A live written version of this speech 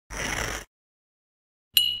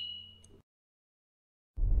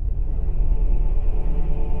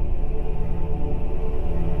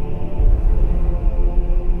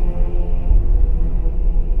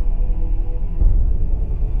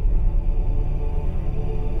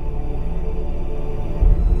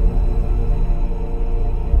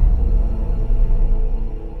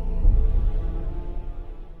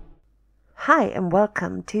Hi and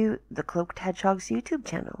welcome to the Cloaked Hedgehog's YouTube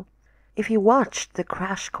channel. If you watched the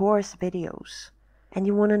crash course videos and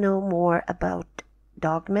you want to know more about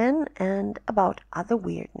Dogmen and about other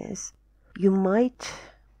weirdness, you might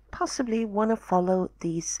possibly want to follow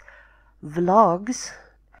these vlogs,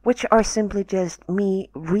 which are simply just me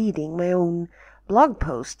reading my own blog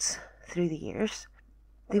posts through the years.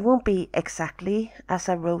 They won't be exactly as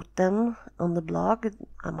I wrote them on the blog.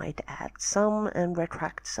 I might add some and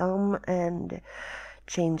retract some and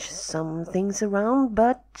change some things around,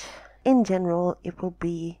 but in general it will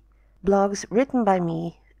be blogs written by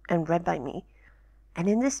me and read by me. And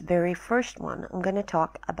in this very first one, I'm going to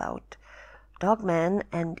talk about Dogman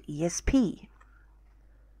and ESP.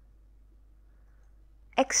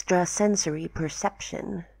 Extrasensory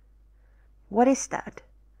perception. What is that?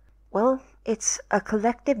 Well, it's a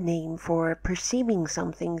collective name for perceiving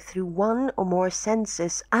something through one or more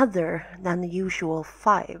senses other than the usual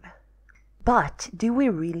 5. But do we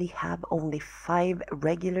really have only 5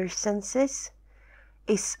 regular senses?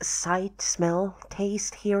 Is sight, smell,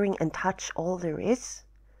 taste, hearing, and touch all there is?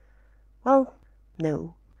 Well,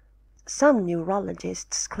 no. Some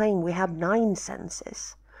neurologists claim we have 9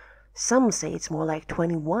 senses. Some say it's more like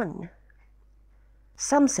 21.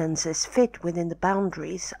 Some senses fit within the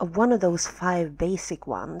boundaries of one of those 5 basic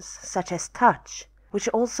ones, such as touch, which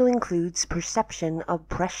also includes perception of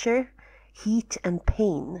pressure, heat, and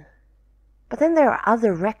pain. But then there are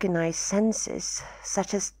other recognized senses,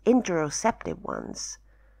 such as interoceptive ones,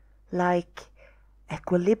 like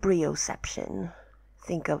equilibrioception.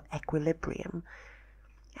 Think of equilibrium.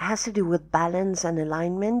 It has to do with balance and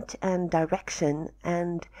alignment and direction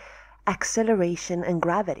and acceleration and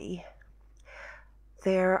gravity.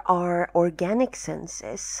 There are organic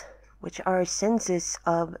senses, which are senses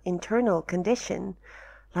of internal condition,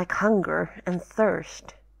 like hunger and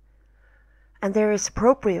thirst. And there is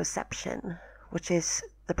proprioception, which is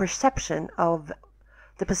the perception of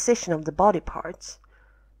the position of the body parts.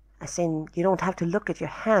 As in, you don't have to look at your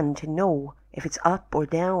hand to know if it's up or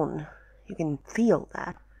down. You can feel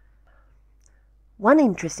that. One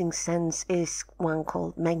interesting sense is one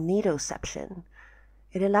called magnetoception.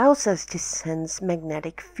 It allows us to sense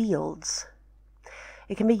magnetic fields.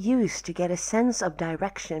 It can be used to get a sense of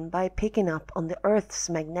direction by picking up on the Earth's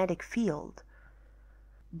magnetic field.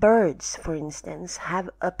 Birds, for instance, have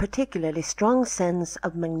a particularly strong sense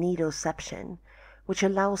of magnetoception, which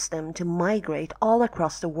allows them to migrate all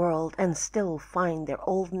across the world and still find their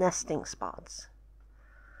old nesting spots.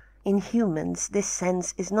 In humans, this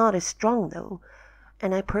sense is not as strong though,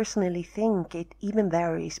 and I personally think it even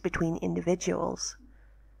varies between individuals.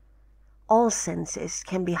 All senses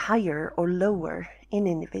can be higher or lower in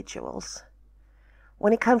individuals.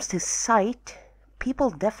 When it comes to sight,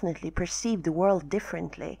 people definitely perceive the world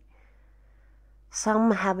differently.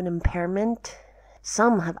 Some have an impairment,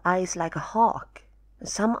 some have eyes like a hawk,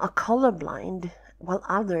 some are colorblind, while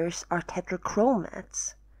others are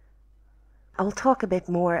tetrachromats. I'll talk a bit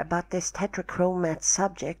more about this tetrachromat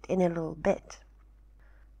subject in a little bit.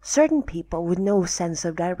 Certain people with no sense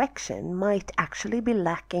of direction might actually be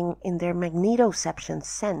lacking in their magnetoception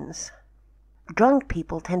sense. Drunk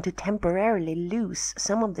people tend to temporarily lose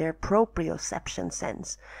some of their proprioception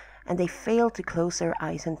sense, and they fail to close their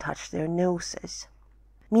eyes and touch their noses.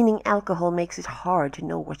 Meaning alcohol makes it hard to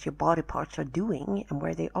know what your body parts are doing and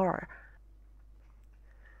where they are.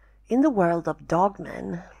 In the world of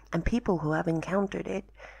dogmen and people who have encountered it,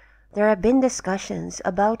 there have been discussions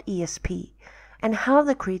about ESP and how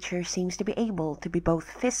the creature seems to be able to be both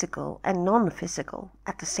physical and non-physical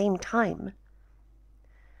at the same time.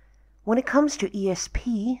 When it comes to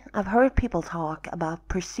ESP, I've heard people talk about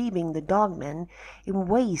perceiving the dogmen in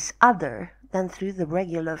ways other than through the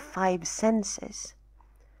regular 5 senses.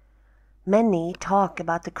 Many talk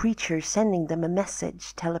about the creature sending them a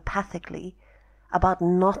message telepathically about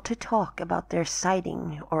not to talk about their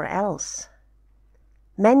sighting or else.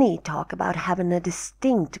 Many talk about having a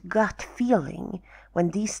distinct gut feeling when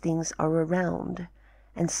these things are around,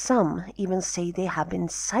 and some even say they have been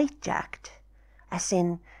sight-jacked, as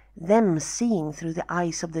in them seeing through the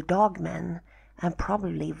eyes of the dogmen, and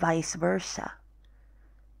probably vice versa.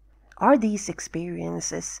 Are these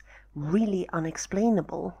experiences really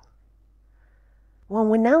unexplainable? Well,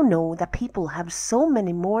 we now know that people have so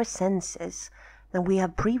many more senses than we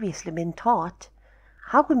have previously been taught.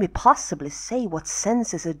 How can we possibly say what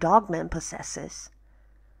senses a dogman possesses?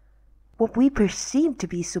 What we perceive to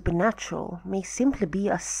be supernatural may simply be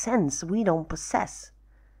a sense we don't possess.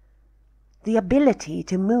 The ability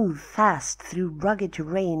to move fast through rugged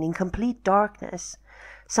terrain in complete darkness,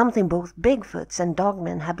 something both Bigfoots and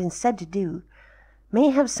dogmen have been said to do, may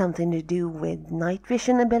have something to do with night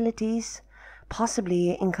vision abilities,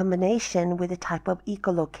 possibly in combination with a type of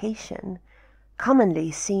echolocation commonly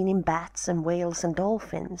seen in bats and whales and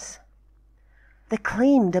dolphins. The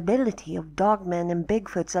claimed ability of dogmen and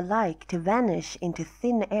Bigfoots alike to vanish into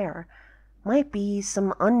thin air might be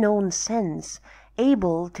some unknown sense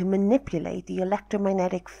able to manipulate the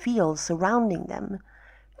electromagnetic field surrounding them,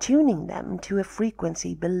 tuning them to a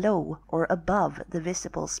frequency below or above the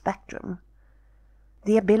visible spectrum.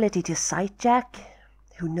 The ability to sightjack?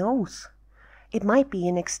 Who knows? It might be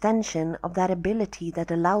an extension of that ability that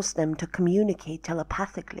allows them to communicate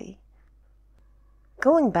telepathically.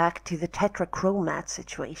 Going back to the tetrachromat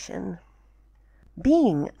situation,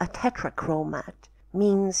 being a tetrachromat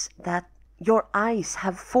means that your eyes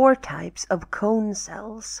have 4 types of cone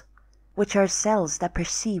cells, which are cells that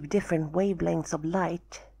perceive different wavelengths of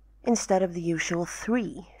light instead of the usual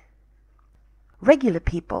 3. Regular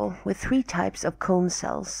people with 3 types of cone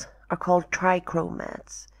cells are called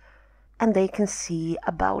trichromats, and they can see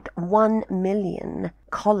about 1 million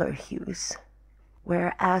color hues,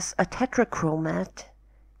 whereas a tetrachromat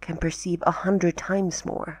can perceive 100 times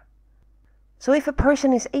more. So if a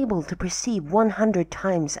person is able to perceive 100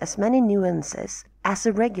 times as many nuances as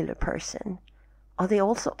a regular person, are they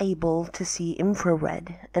also able to see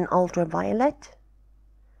infrared and ultraviolet?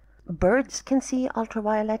 Birds can see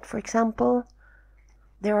ultraviolet, for example.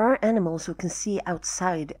 There are animals who can see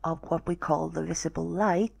outside of what we call the visible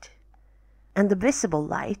light. And the visible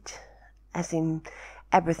light, as in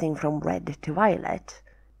everything from red to violet,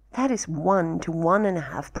 that is 1 to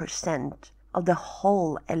 1.5% of the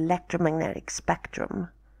whole electromagnetic spectrum.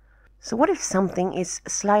 So what if something is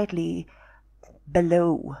slightly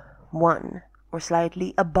below 1 or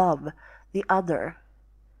slightly above the other?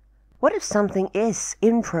 What if something is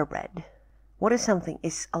infrared? What if something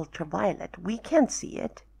is ultraviolet? We can't see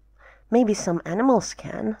it. Maybe some animals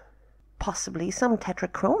can. Possibly some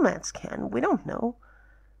tetrachromats can. We don't know.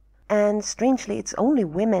 And strangely, it's only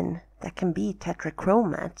women that can be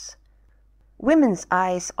tetrachromats. Women's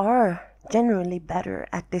eyes are generally better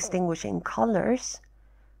at distinguishing colors,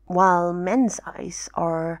 while men's eyes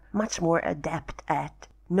are much more adept at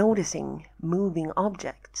noticing moving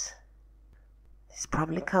objects. This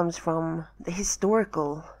probably comes from the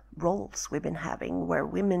historical roles we've been having, where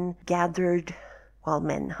women gathered while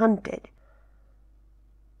men hunted.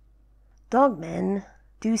 Dogmen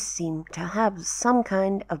do seem to have some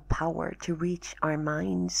kind of power to reach our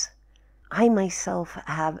minds. I myself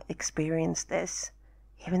have experienced this,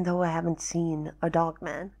 even though I haven't seen a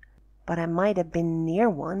dogman, but I might have been near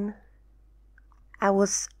one. I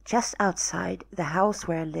was just outside the house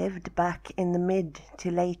where I lived back in the mid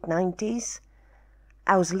to late 90s.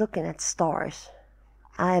 I was looking at stars.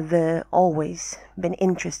 I've always been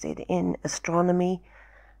interested in astronomy,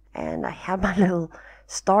 and I had my little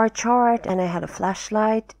star chart, and I had a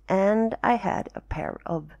flashlight, and I had a pair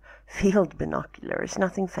of field binoculars.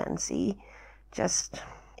 Nothing fancy, just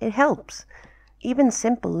it helps. Even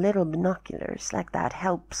simple little binoculars like that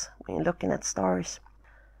helps when you're looking at stars.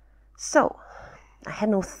 So, I had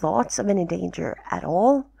no thoughts of any danger at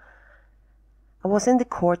all. I was in the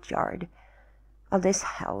courtyard of this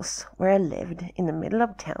house where I lived in the middle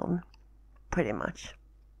of town, pretty much.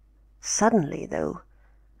 Suddenly, though,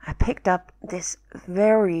 I picked up this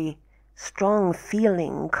very strong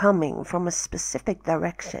feeling coming from a specific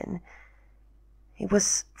direction. It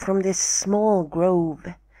was from this small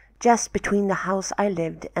grove just between the house I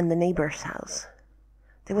lived and the neighbor's house.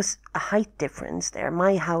 There was a height difference there.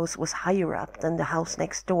 My house was higher up than the house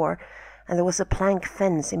next door, and there was a plank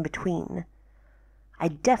fence in between. I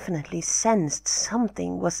definitely sensed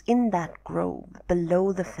something was in that grove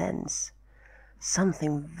below the fence.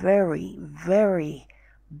 Something very, very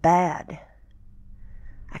bad.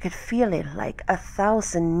 I could feel it like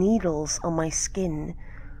 1,000 needles on my skin,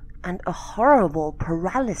 and a horrible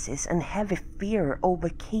paralysis and heavy fear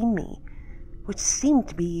overcame me, which seemed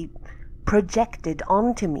to be projected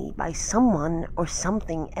onto me by someone or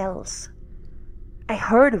something else. I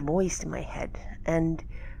heard a voice in my head, and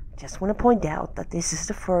I just want to point out that this is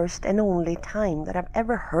the first and only time that I've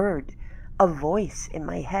ever heard a voice in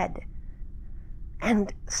my head.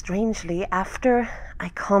 And strangely, after I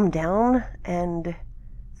calmed down and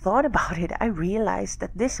thought about it, I realized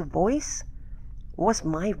that this voice was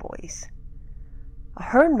my voice. I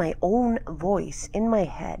heard my own voice in my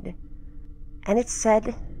head, and it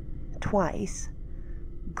said twice,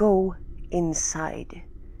 "Go inside.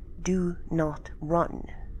 Do not run.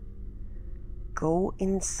 Go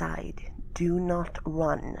inside. Do not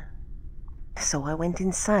run." So I went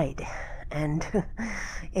inside, and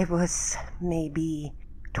it was maybe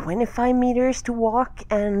 25 meters to walk,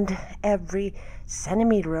 and every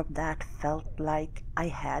centimeter of that felt like I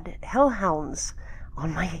had hellhounds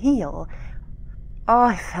on my heel. Oh,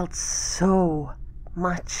 I felt so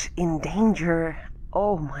much in danger.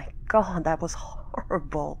 Oh my God, that was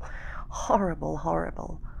horrible. Horrible,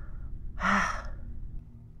 horrible.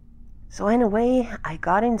 So anyway, I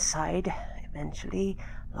got inside, eventually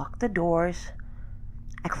locked the doors.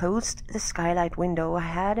 I closed the skylight window I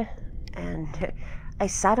had, and I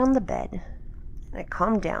sat on the bed, and I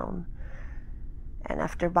calmed down. And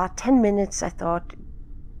after about 10 minutes, I thought,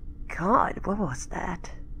 God, what was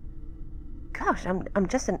that? Gosh, I'm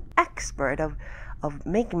just an expert of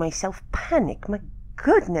making myself panic. My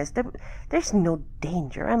goodness, there's no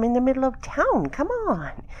danger. I'm in the middle of town. Come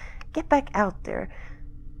on, get back out there.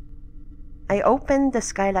 I opened the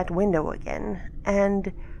skylight window again,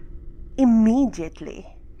 and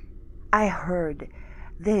immediately I heard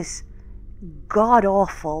this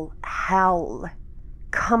god-awful howl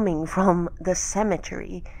coming from the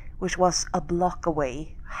cemetery, which was a block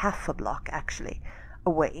away, half a block actually,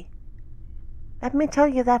 away. Let me tell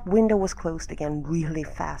you, that window was closed again really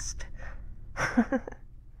fast.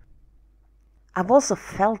 I've also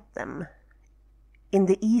felt them in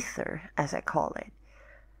the ether, as I call it.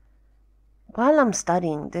 While I'm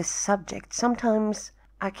studying this subject, sometimes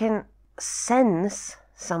I can sense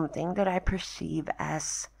something that I perceive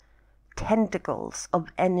as tentacles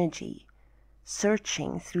of energy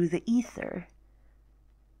searching through the ether.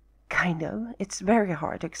 Kind of. It's very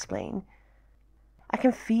hard to explain. I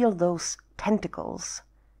can feel those tentacles.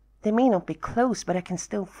 They may not be close, but I can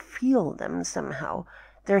still feel them somehow.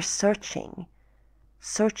 They're searching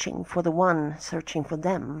for the one, searching for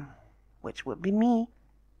them, which would be me.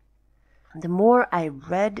 The more I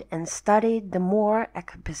read and studied, the more I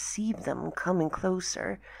could perceive them coming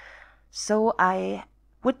closer. So I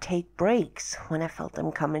would take breaks when I felt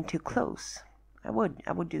them coming too close. I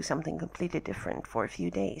would do something completely different for a few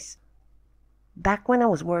days. Back when I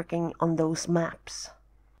was working on those maps,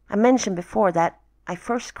 I mentioned before that I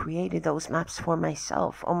first created those maps for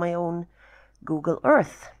myself on my own Google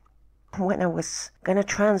Earth. When I was gonna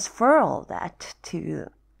transfer all that to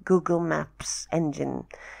Google Maps engine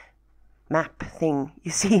map thing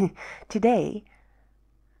you see today,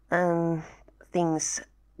 things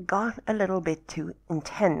got a little bit too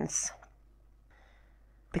intense,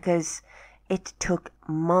 because it took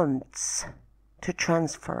months to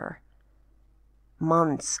transfer.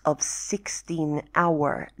 Months of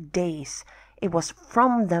 16-hour days. It was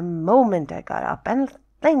from the moment I got up, and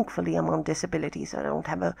thankfully I'm on disability, so I don't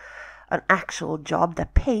have an actual job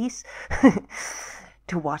that pays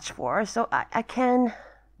to watch for, so I can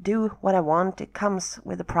do what I want. It comes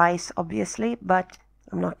with a price, obviously, but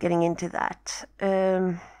I'm not getting into that.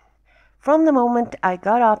 From the moment I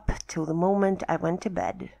got up till the moment I went to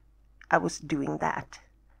bed, I was doing that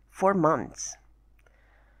for months.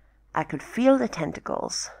 I could feel the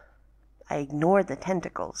tentacles. I ignored the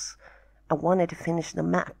tentacles. I wanted to finish the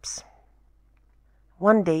maps.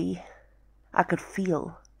 One day, I could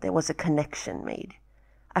feel there was a connection made.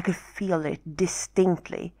 I could feel it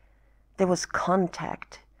distinctly. There was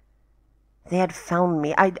contact. They had found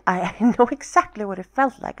me. I know exactly what it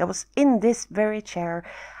felt like. I was in this very chair.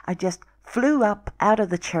 I just flew up out of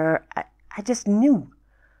the chair. I just knew.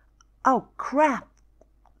 Oh, crap.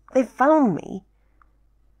 They found me.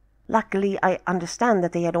 Luckily, I understand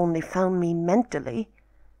that they had only found me mentally.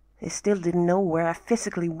 They still didn't know where I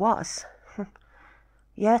physically was.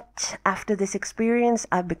 Yet, after this experience,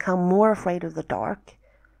 I've become more afraid of the dark.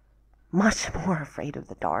 Much more afraid of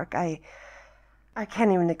the dark. I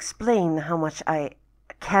can't even explain how much I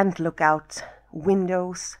can't look out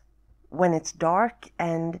windows when it's dark,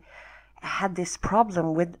 and I had this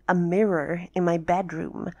problem with a mirror in my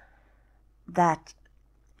bedroom that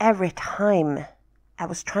every time I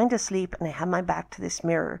was trying to sleep and I had my back to this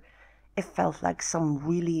mirror, it felt like some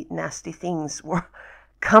really nasty things were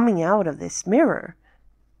coming out of this mirror.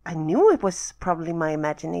 I knew it was probably my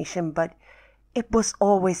imagination, but it was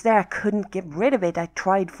always there. I couldn't get rid of it. I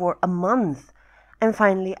tried for a month, and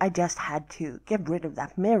finally I just had to get rid of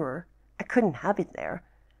that mirror. I couldn't have it there.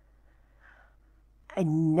 I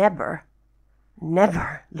never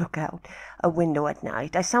look out a window at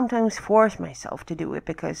night. I sometimes force myself to do it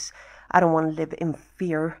because I don't want to live in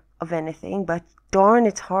fear of anything, but darn,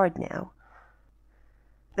 it's hard now.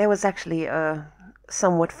 There was actually a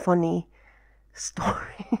somewhat funny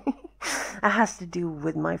story. It has to do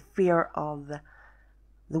with my fear of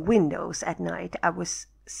the windows at night. I was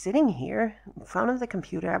sitting here in front of the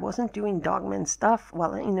computer. I wasn't doing Dogman stuff.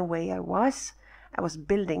 Well, in a way I was. I was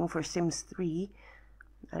building for Sims 3.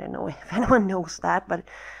 I don't know if anyone knows that, but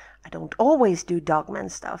I don't always do Dogman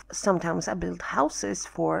stuff. Sometimes I build houses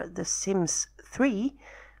for The Sims 3,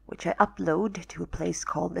 which I upload to a place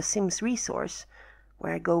called The Sims Resource,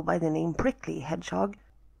 where I go by the name Prickly Hedgehog.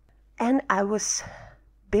 And I was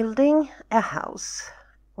building a house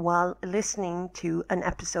while listening to an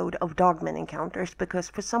episode of Dogmen Encounters, because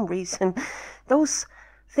for some reason those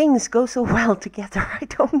things go so well together. I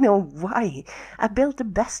don't know why. I built the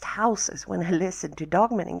best houses when I listened to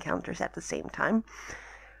Dogmen Encounters at the same time.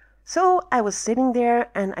 So I was sitting there,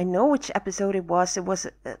 and I know which episode it was. It was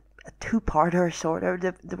a two-parter, sort of.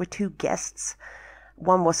 There were two guests.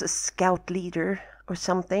 One was a scout leader or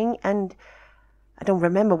something, and I don't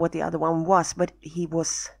remember what the other one was, but he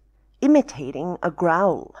was imitating a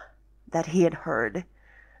growl that he had heard.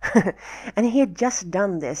 And he had just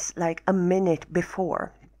done this like a minute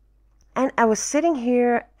before. And I was sitting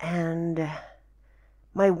here, and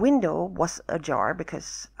my window was ajar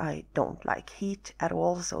because I don't like heat at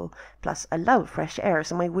all. So, plus I love fresh air,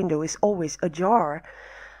 so my window is always ajar.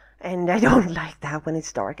 And I don't like that when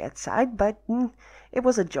it's dark outside, but it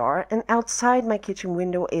was ajar. And outside my kitchen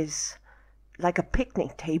window is like a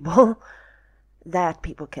picnic table that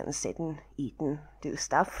people can sit and eat and do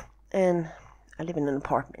stuff. And I live in an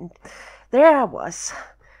apartment. There I was,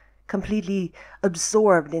 completely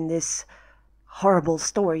absorbed in this horrible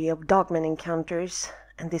story of Dogman Encounters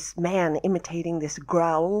and this man imitating this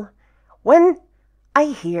growl, when I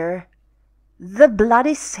hear the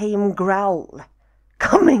bloody same growl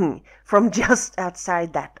coming from just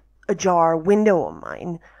outside that ajar window of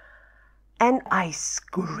mine. And I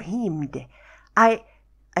screamed. I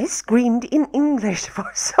screamed in English for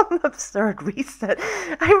some absurd reason.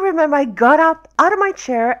 I remember I got up out of my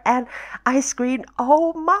chair and I screamed,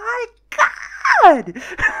 "Oh my God!"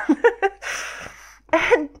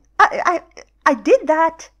 And I did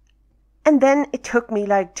that, and then it took me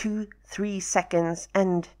like 2-3 seconds,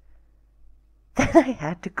 and then I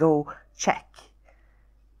had to go check.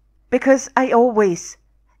 Because I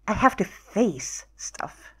have to face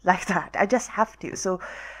stuff like that. I just have to. So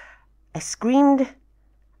I screamed,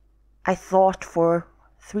 I thought for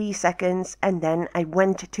 3 seconds, and then I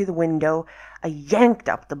went to the window. I yanked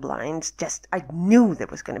up the blinds. I knew there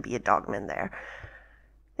was going to be a dogman there.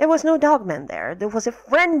 There was no dogman there. There was a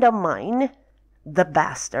friend of mine, the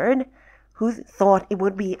bastard, who thought it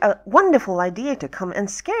would be a wonderful idea to come and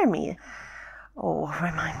scare me. Oh,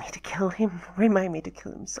 remind me to kill him. Remind me to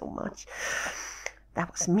kill him so much.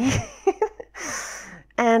 That was me.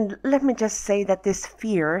 And let me just say that this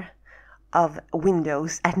fear of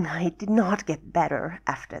windows at night did not get better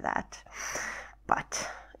after that. But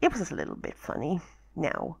it was a little bit funny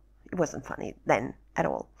now. It wasn't funny then at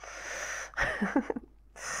all.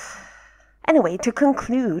 Anyway, to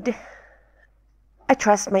conclude, I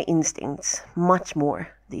trust my instincts much more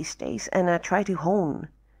these days, and I try to hone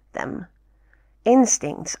them.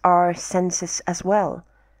 Instincts are senses as well.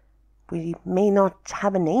 We may not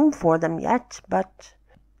have a name for them yet, but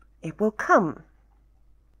it will come.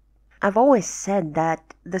 I've always said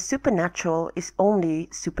that the supernatural is only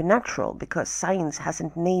supernatural because science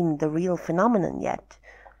hasn't named the real phenomenon yet.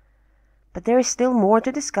 But there is still more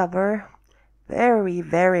to discover, very,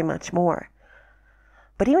 very much more.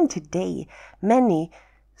 But even today, many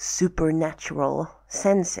supernatural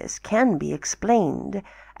senses can be explained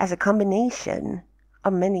as a combination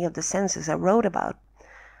of many of the senses I wrote about,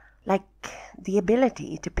 like the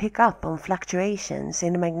ability to pick up on fluctuations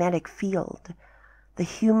in the magnetic field, the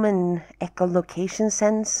human echolocation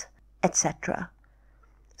sense, etc.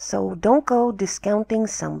 So don't go discounting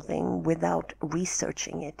something without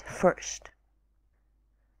researching it first.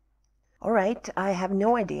 Alright, I have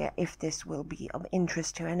no idea if this will be of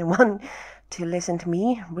interest to anyone to listen to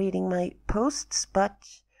me reading my posts, but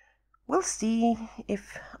we'll see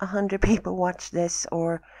if 100 people watch this,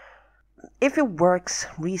 or if it works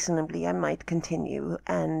reasonably, I might continue,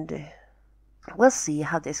 and we'll see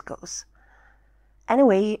how this goes.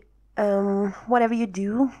 Anyway, whatever you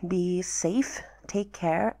do, be safe, take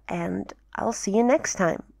care, and I'll see you next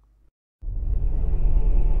time.